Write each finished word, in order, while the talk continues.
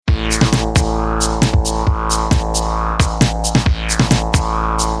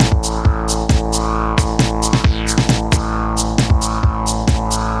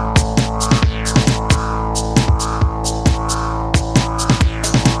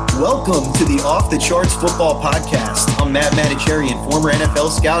Welcome to the Off the Charts Football Podcast. I'm Matt Manicherian, former NFL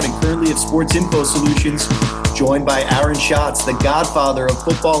scout and currently of Sports Info Solutions, joined by Aaron Schatz, the godfather of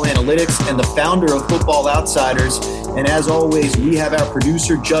football analytics and the founder of Football Outsiders. And as always, we have our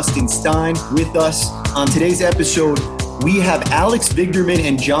producer, Justin Stein, with us. On today's episode, we have Alex Vigderman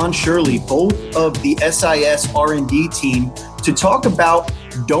and John Shirley, both of the SIS R&D team, to talk about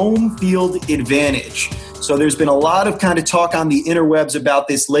dome field advantage. So there's been a lot of kind of talk on the interwebs about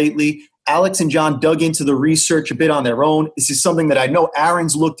this lately. Alex and John dug into the research a bit on their own. This is something that I know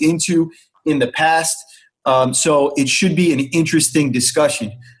Aaron's looked into in the past. So it should be an interesting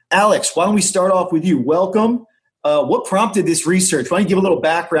discussion. Alex, why don't we start off with you? Welcome. What prompted this research? Why don't you give a little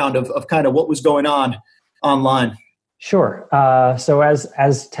background of kind of what was going on online? Sure. So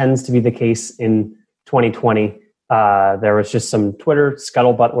as tends to be the case in 2020, there was just some Twitter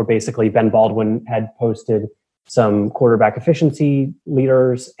scuttlebutt where basically Ben Baldwin had posted some quarterback efficiency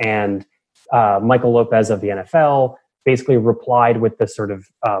leaders, and Michael Lopez of the NFL basically replied with this sort of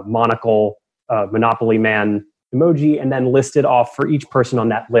monocle Monopoly Man emoji, and then listed off for each person on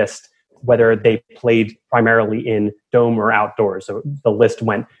that list whether they played primarily in dome or outdoors. So the list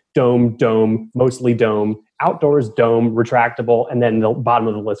went dome, mostly dome, outdoors, dome, retractable, and then the bottom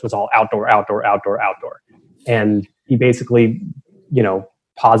of the list was all outdoor. And he basically,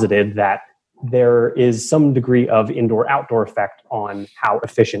 posited that there is some degree of indoor-outdoor effect on how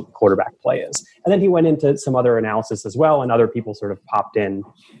efficient quarterback play is. And then he went into some other analysis as well, and other people sort of popped in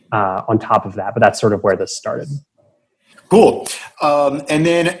on top of that. But that's sort of where this started. Cool. And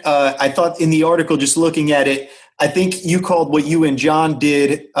then I thought in the article, just looking at it, I think you called what you and John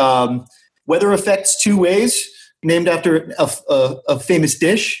did weather effects two ways, named after a famous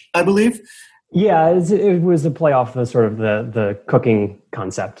dish, I believe. Yeah, it was a play off the sort of the cooking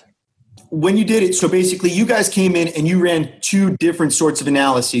concept. When you did it, so basically you guys came in and you ran two different sorts of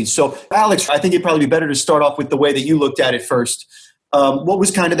analyses. So Alex, I think it'd probably be better to start off with the way that you looked at it first. What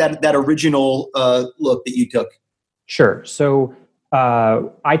was kind of that original look that you took? Sure. So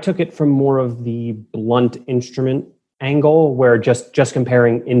I took it from more of the blunt instrument angle, where just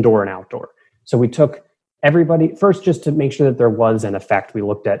comparing indoor and outdoor. So we took everybody first, just to make sure that there was an effect. We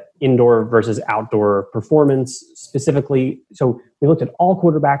looked at indoor versus outdoor performance specifically. So we looked at all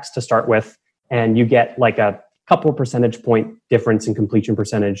quarterbacks to start with, and you get like a couple percentage point difference in completion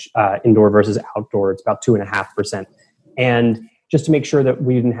percentage indoor versus outdoor. It's about 2.5%. And just to make sure that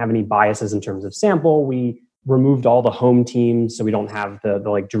we didn't have any biases in terms of sample, we removed all the home teams, so we don't have the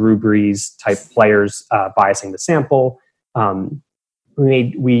like Drew Brees type players biasing the sample.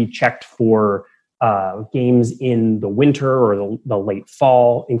 We checked for games in the winter or the late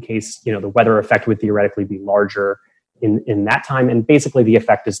fall, in case the weather effect would theoretically be larger in that time. And basically, the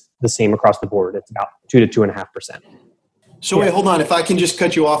effect is the same across the board. It's about 2 to 2.5%. So wait, hold on. If I can just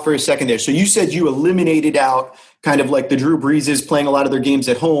cut you off for a second there. So you said you eliminated out kind of like the Drew Breeses playing a lot of their games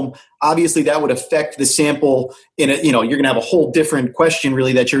at home. Obviously, that would affect the sample you're going to have a whole different question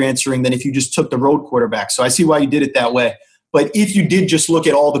really that you're answering than if you just took the road quarterback. So I see why you did it that way. But if you did just look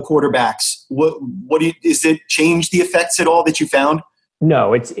at all the quarterbacks, is it change the effects at all that you found?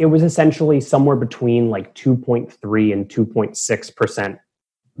 No, it was essentially somewhere between like 2.3 and 2.6%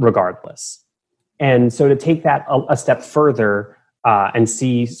 regardless. And so to take that a step further and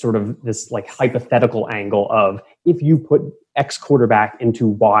see sort of this like hypothetical angle of, if you put X quarterback into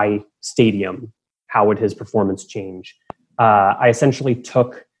Y stadium, how would his performance change? I essentially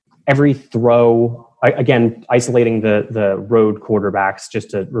took every throw, again, isolating the road quarterbacks just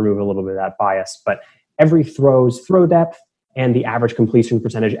to remove a little bit of that bias, but every throw's throw depth and the average completion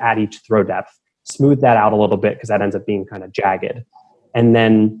percentage at each throw depth, smooth that out a little bit because that ends up being kind of jagged. And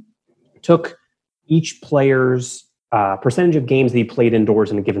then took each player's percentage of games that he played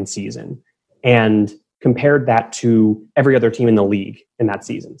indoors in a given season and compared that to every other team in the league in that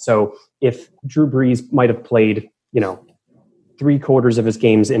season. So if Drew Brees might have played, 3/4 of his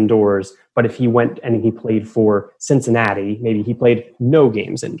games indoors, but if he went and he played for Cincinnati, maybe he played no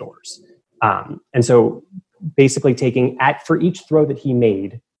games indoors. And so basically for each throw that he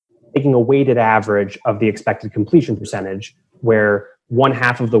made, taking a weighted average of the expected completion percentage, where one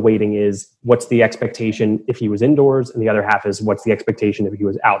half of the weighting is what's the expectation if he was indoors, and the other half is what's the expectation if he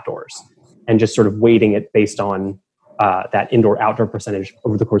was outdoors, and just sort of weighting it based on that indoor-outdoor percentage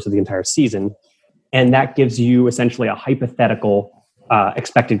over the course of the entire season. And that gives you essentially a hypothetical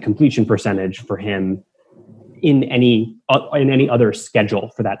expected completion percentage for him in any other schedule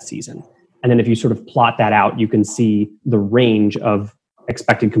for that season. And then if you sort of plot that out, you can see the range of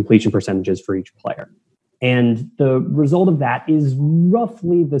expected completion percentages for each player. And the result of that is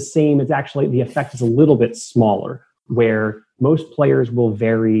roughly the same. It's actually, the effect is a little bit smaller, where most players will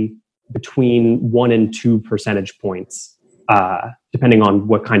vary between 1 and 2 percentage points, depending on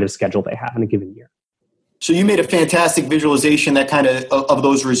what kind of schedule they have in a given year. So you made a fantastic visualization of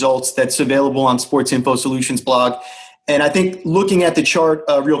those results that's available on Sports Info Solutions blog. And I think looking at the chart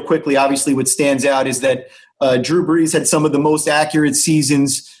real quickly, obviously what stands out is that Drew Brees had some of the most accurate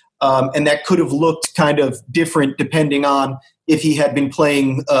seasons, and that could have looked kind of different depending on if he had been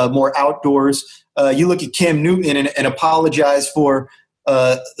playing more outdoors. You look at Cam Newton and apologize for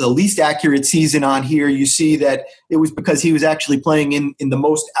the least accurate season on here. You see that it was because he was actually playing in the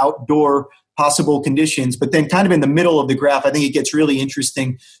most outdoor possible conditions. But then kind of in the middle of the graph, I think it gets really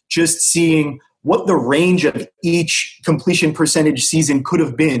interesting just seeing what the range of each completion percentage season could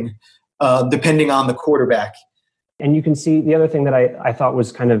have been depending on the quarterback. And you can see the other thing that I thought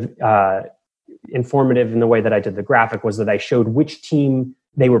was kind of informative in the way that I did the graphic was that I showed which team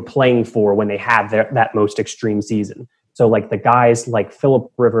they were playing for when they had that most extreme season. So like the guys like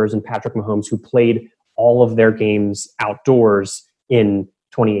Phillip Rivers and Patrick Mahomes who played all of their games outdoors in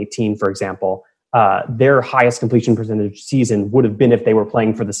 2018, for example, their highest completion percentage season would have been if they were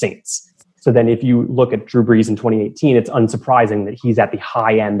playing for the Saints. So then if you look at Drew Brees in 2018, it's unsurprising that he's at the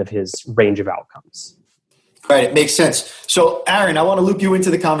high end of his range of outcomes. Right, it makes sense. So, Aaron, I want to loop you into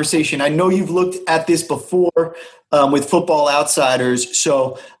the conversation. I know you've looked at this before with Football Outsiders.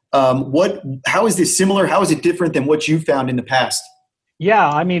 So how is this similar? How is it different than what you found in the past? Yeah,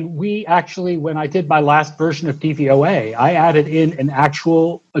 I mean, we actually, when I did my last version of DVOA, I added in an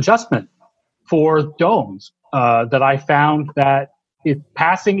actual adjustment for domes that I found that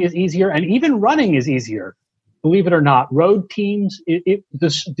passing is easier and even running is easier. Believe it or not, road teams,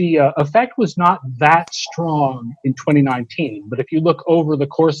 the effect was not that strong in 2019. But if you look over the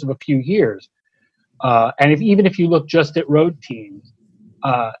course of a few years, and even if you look just at road teams,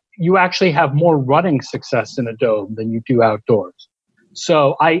 you actually have more running success in a dome than you do outdoors.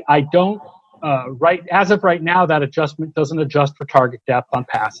 So I don't, as of right now, that adjustment doesn't adjust for target depth on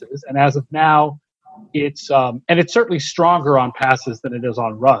passes. And as of now, it's certainly stronger on passes than it is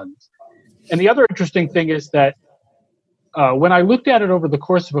on runs. And the other interesting thing is that when I looked at it over the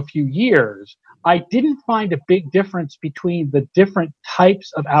course of a few years, I didn't find a big difference between the different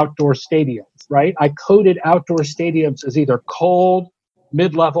types of outdoor stadiums, right? I coded outdoor stadiums as either cold,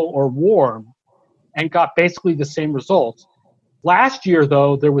 mid-level, or warm, and got basically the same results. Last year,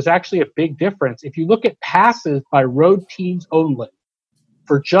 though, there was actually a big difference. If you look at passes by road teams only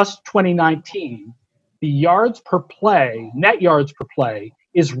for just 2019, the yards per play, net yards per play,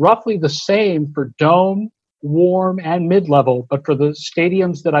 is roughly the same for dome, warm, and mid-level. But for the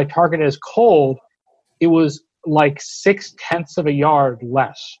stadiums that I target as cold, it was like 0.6 of a yard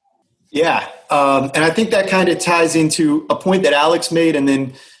less. Yeah, and I think that kind of ties into a point that Alex made and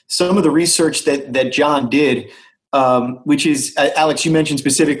then some of the research that John did, which is, Alex, you mentioned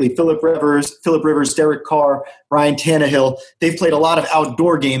specifically Phillip Rivers, Derek Carr, Ryan Tannehill. They've played a lot of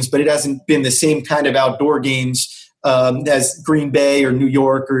outdoor games, but it hasn't been the same kind of outdoor games as Green Bay or New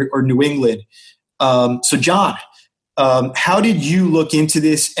York or New England. So, John, how did you look into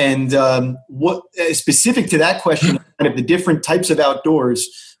this, and what specific to that question, kind of the different types of outdoors,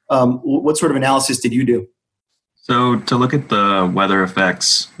 what sort of analysis did you do? So to look at the weather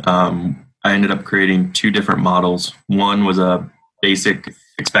effects, I ended up creating 2 different models. One was a basic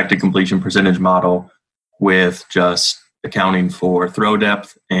expected completion percentage model with just accounting for throw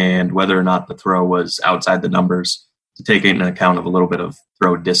depth and whether or not the throw was outside the numbers, to take into account of a little bit of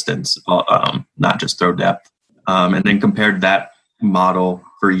throw distance, not just throw depth. And then compared that model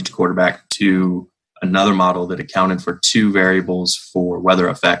for each quarterback to another model that accounted for 2 variables for weather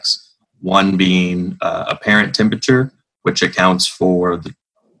effects, one being apparent temperature, which accounts for the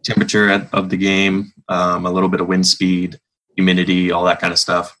temperature of the game, a little bit of wind speed, humidity, all that kind of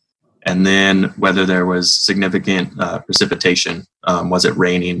stuff. And then whether there was significant precipitation. Was it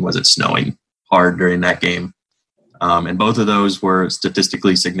raining? Was it snowing hard during that game? And both of those were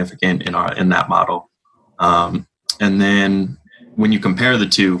statistically significant in that model. And then when you compare the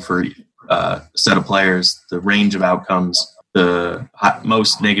 2 for a set of players, the range of outcomes, the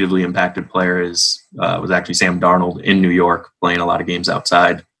most negatively impacted player was actually Sam Darnold in New York, playing a lot of games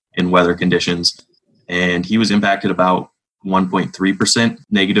outside in weather conditions. And he was impacted about 1.3%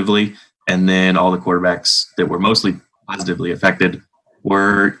 negatively. And then all the quarterbacks that were mostly positively affected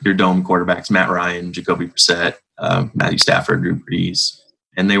were your dome quarterbacks, Matt Ryan, Jacoby Brissett, Matthew Stafford, Drew Brees.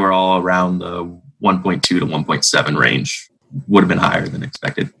 And they were all around the 1.2 to 1.7 range, would have been higher than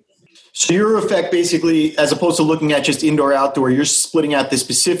expected. So your effect basically, as opposed to looking at just indoor, outdoor, you're splitting out the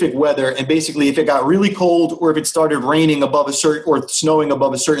specific weather, and basically if it got really cold or if it started raining above a certain or snowing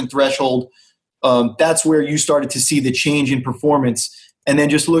above a certain threshold, that's where you started to see the change in performance. And then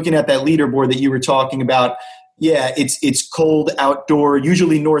just looking at that leaderboard that you were talking about, yeah, it's cold outdoor,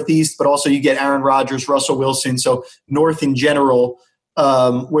 usually Northeast, but also you get Aaron Rodgers, Russell Wilson, so North in general.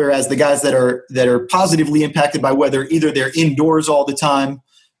 Whereas the guys that are positively impacted by weather, either they're indoors all the time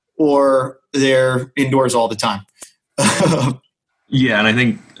or they're indoors all the time. Yeah, and I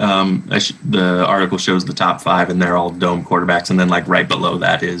think the article shows the top 5, and they're all dome quarterbacks. And then, like, right below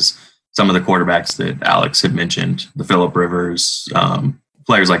that is some of the quarterbacks that Alex had mentioned, the Phillip Rivers,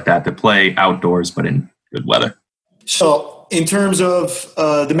 players like that play outdoors but in good weather. So in terms of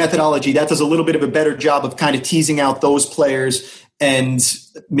the methodology, that does a little bit of a better job of kind of teasing out those players and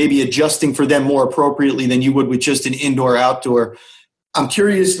maybe adjusting for them more appropriately than you would with just an indoor-outdoor. I'm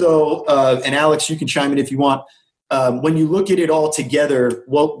curious, though, and Alex, you can chime in if you want. When you look at it all together,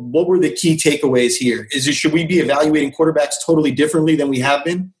 what were the key takeaways here? Should we be evaluating quarterbacks totally differently than we have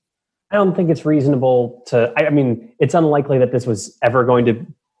been? I don't think it's reasonable to. I mean, it's unlikely that this was ever going to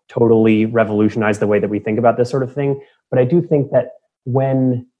totally revolutionize the way that we think about this sort of thing. But I do think that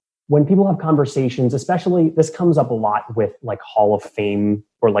when people have conversations, especially this comes up a lot with like Hall of Fame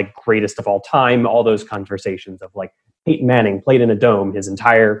or like greatest of all time, all those conversations of like Peyton Manning played in a dome his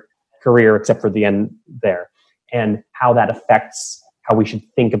entire career except for the end there, and how that affects how we should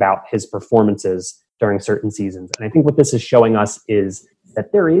think about his performances during certain seasons. And I think what this is showing us is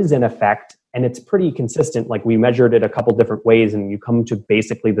that there is an effect, and it's pretty consistent. Like, we measured it a couple different ways and you come to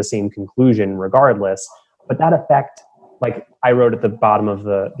basically the same conclusion regardless. But that effect, like I wrote at the bottom of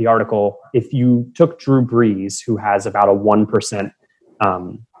the article, if you took Drew Brees, who has about a 1%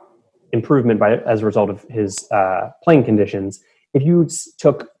 improvement as a result of his playing conditions, if you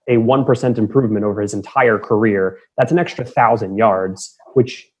took a 1% improvement over his entire career, that's an extra 1,000 yards,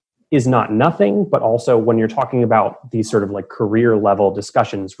 which is not nothing, but also when you're talking about these sort of like career level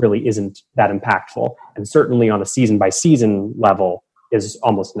discussions really isn't that impactful. And certainly on a season by season level is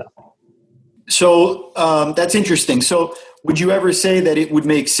almost nothing. So that's interesting. So would you ever say that it would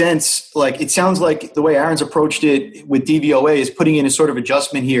make sense? Like, it sounds like the way Aaron's approached it with DVOA is putting in a sort of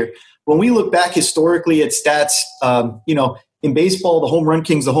adjustment here. When we look back historically at stats, in baseball, the home run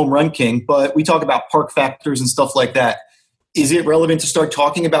king's the home run king, but we talk about park factors and stuff like that. Is it relevant to start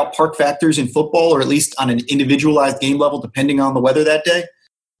talking about park factors in football, or at least on an individualized game level, depending on the weather that day?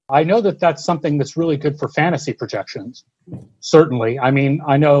 I know that that's something that's really good for fantasy projections. Certainly. I mean,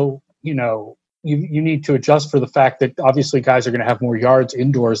 I know, you need to adjust for the fact that obviously guys are going to have more yards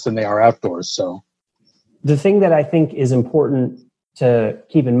indoors than they are outdoors. So the thing that I think is important to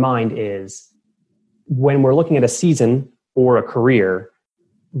keep in mind is when we're looking at a season or a career,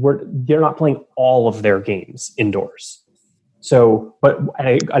 they're not playing all of their games indoors. So, but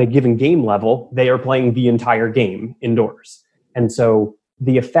at a given game level, they are playing the entire game indoors. And so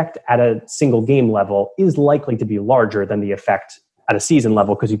the effect at a single game level is likely to be larger than the effect at a season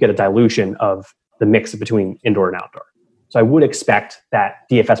level, because you get a dilution of the mix between indoor and outdoor. So I would expect that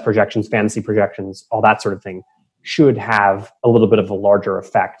DFS projections, fantasy projections, all that sort of thing should have a little bit of a larger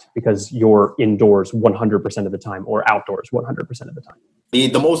effect because you're indoors 100% of the time or outdoors 100% of the time.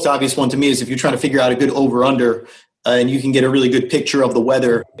 The most obvious one to me is if you're trying to figure out a good over-under and you can get a really good picture of the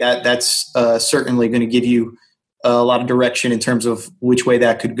weather, that's certainly going to give you a lot of direction in terms of which way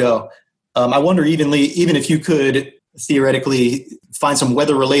that could go. I wonder even if you could theoretically find some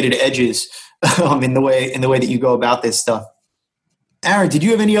weather-related edges in the way that you go about this stuff. Aaron, did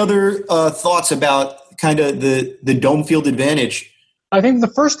you have any other thoughts about kind of the dome field advantage? I think the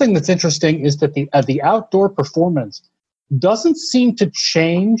first thing that's interesting is that the outdoor performance doesn't seem to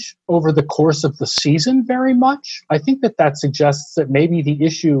change over the course of the season very much. I think that suggests that maybe the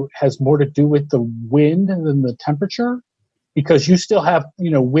issue has more to do with the wind than the temperature, because you still have,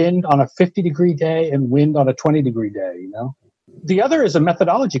 wind on a 50-degree day and wind on a 20-degree day, The other is a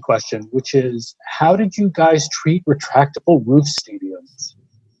methodology question, which is, how did you guys treat retractable roof stadiums?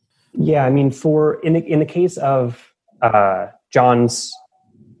 Yeah, I mean, in the case of John's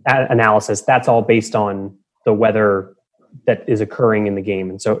analysis, that's all based on the weather that is occurring in the game,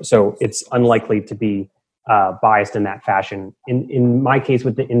 and so it's unlikely to be biased in that fashion. In my case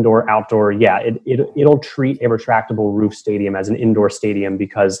with the indoor-outdoor, yeah, it'll treat a retractable roof stadium as an indoor stadium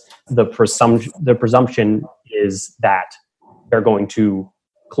because the presumption is that they're going to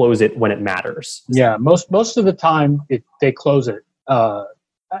close it when it matters. Yeah, most of the time they close it.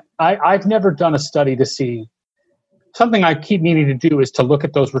 I've never done a study to see. Something I keep needing to do is to look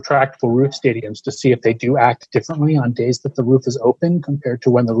at those retractable roof stadiums to see if they do act differently on days that the roof is open compared to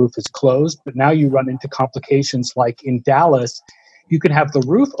when the roof is closed. But now you run into complications like in Dallas, you can have the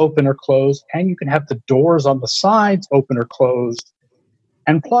roof open or closed, and you can have the doors on the sides open or closed.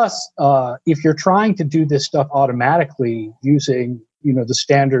 And plus, if you're trying to do this stuff automatically using, the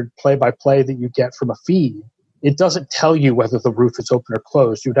standard play-by-play that you get from a feed, it doesn't tell you whether the roof is open or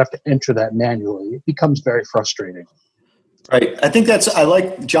closed. You would have to enter that manually. It becomes very frustrating. Right. I think I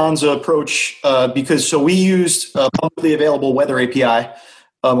like John's approach because we used publicly available weather API,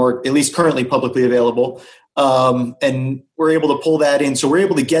 or at least currently publicly available, and we're able to pull that in. So we're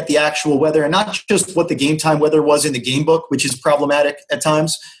able to get the actual weather and not just what the game time weather was in the game book, which is problematic at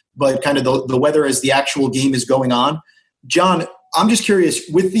times, but kind of the weather as the actual game is going on. John, I'm just curious,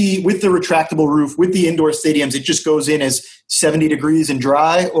 with the retractable roof, with the indoor stadiums, it just goes in as 70 degrees and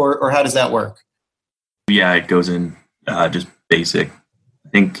dry, or how does that work? Yeah, it goes in just basic. I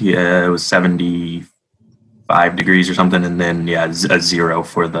think it was 75 degrees or something, and then a 0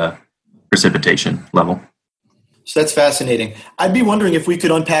 for the precipitation level. So that's fascinating. I'd be wondering if we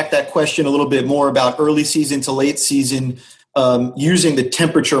could unpack that question a little bit more about early season to late season using the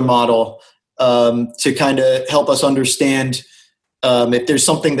temperature model to kind of help us understand if there's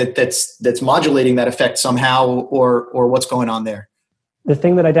something that's modulating that effect somehow or what's going on there. The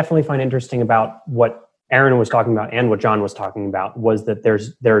thing that I definitely find interesting about what Aaron was talking about and what John was talking about was that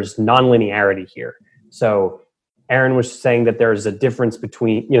there's nonlinearity here. So Aaron was saying that there's a difference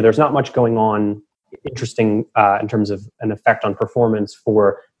between, there's not much going on interesting in terms of an effect on performance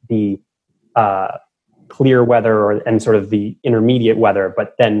for the clear weather and sort of the intermediate weather.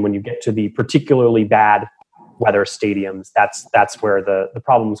 But then when you get to the particularly bad weather stadiums, that's where the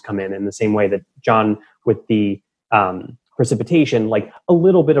problems come in the same way that John with the precipitation, like a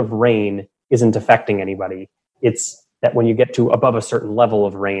little bit of rain isn't affecting anybody. It's that when you get to above a certain level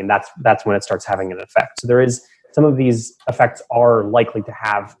of rain, that's when it starts having an effect. So there is some of these effects are likely to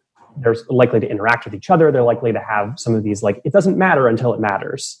have, they're likely to interact with each other. They're likely to have some of these, like, it doesn't matter until it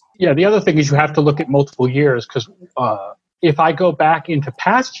matters. Yeah, the other thing is you have to look at multiple years because if I go back into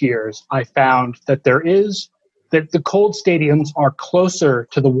past years, I found that that the cold stadiums are closer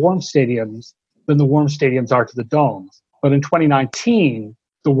to the warm stadiums than the warm stadiums are to the domes. But in 2019,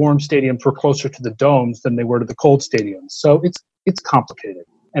 the warm stadiums were closer to the domes than they were to the cold stadiums. So it's complicated.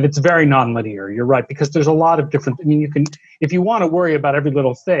 And it's very nonlinear. You're right, because there's a lot of different, if you want to worry about every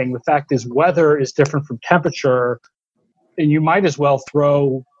little thing, the fact is weather is different from temperature, and you might as well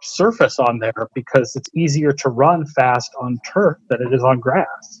throw surface on there because it's easier to run fast on turf than it is on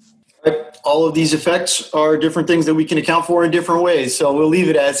grass. All of these effects are different things that we can account for in different ways. So we'll leave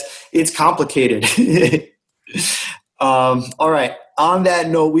it as it's complicated. All right. On that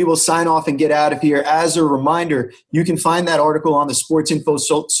note, we will sign off and get out of here. As a reminder, you can find that article on the Sports Info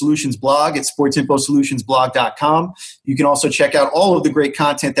Solutions blog at sportsinfosolutionsblog.com. You can also check out all of the great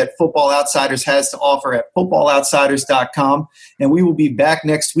content that Football Outsiders has to offer at footballoutsiders.com. And we will be back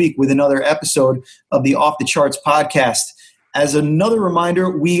next week with another episode of the Off the Charts podcast. As another reminder,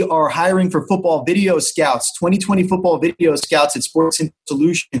 we are hiring for football video scouts, 2020 football video scouts at Sports Info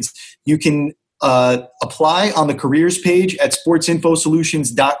Solutions. You can apply on the careers page at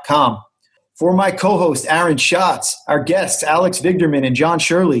sportsinfosolutions.com. For my co-host, Aaron Schatz, our guests, Alex Vigderman and John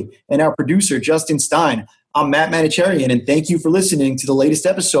Shirley, and our producer, Justin Stein, I'm Matt Manicherian, and thank you for listening to the latest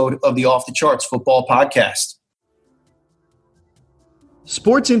episode of the Off the Charts Football Podcast.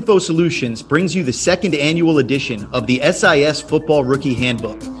 Sports Info Solutions brings you the second annual edition of the SIS Football Rookie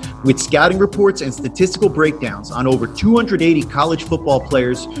Handbook, with scouting reports and statistical breakdowns on over 280 college football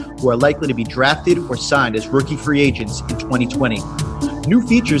players who are likely to be drafted or signed as rookie free agents in 2020. New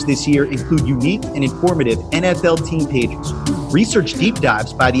features this year include unique and informative NFL team pages, research deep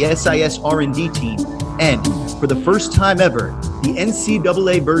dives by the SIS R&D team, and, for the first time ever, the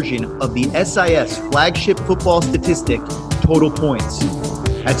NCAA version of the SIS flagship football statistic, Total Points.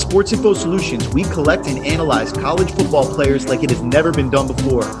 At Sports Info Solutions, we collect and analyze college football players like it has never been done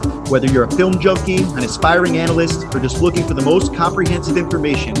before. Whether you're a film junkie, an aspiring analyst, or just looking for the most comprehensive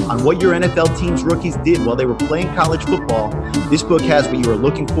information on what your NFL team's rookies did while they were playing college football, this book has what you are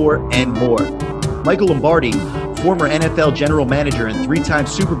looking for and more. Michael Lombardi, former NFL general manager and three-time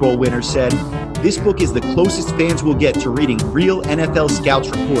Super Bowl winner, said, "This book is the closest fans will get to reading real NFL scouts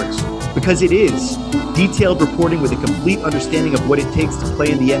reports, because it is detailed reporting with a complete understanding of what it takes to play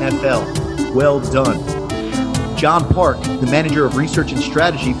in the NFL. Well done." John Park, the manager of research and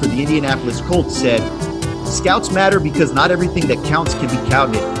strategy for the Indianapolis Colts, said, "Scouts matter because not everything that counts can be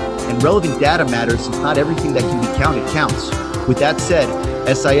counted, and relevant data matters since not everything that can be counted counts. With that said,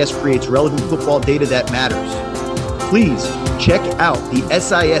 SIS creates relevant football data that matters." Please check out the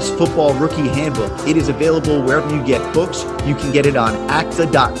SIS Football Rookie Handbook. It is available wherever you get books. You can get it on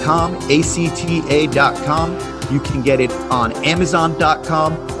acta.com, ACTA.com. You can get it on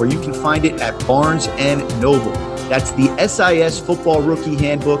Amazon.com, or you can find it at Barnes & Noble. That's the SIS Football Rookie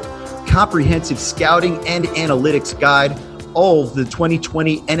Handbook, comprehensive scouting and analytics guide, all of the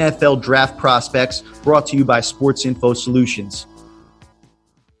 2020 NFL Draft prospects, brought to you by Sports Info Solutions.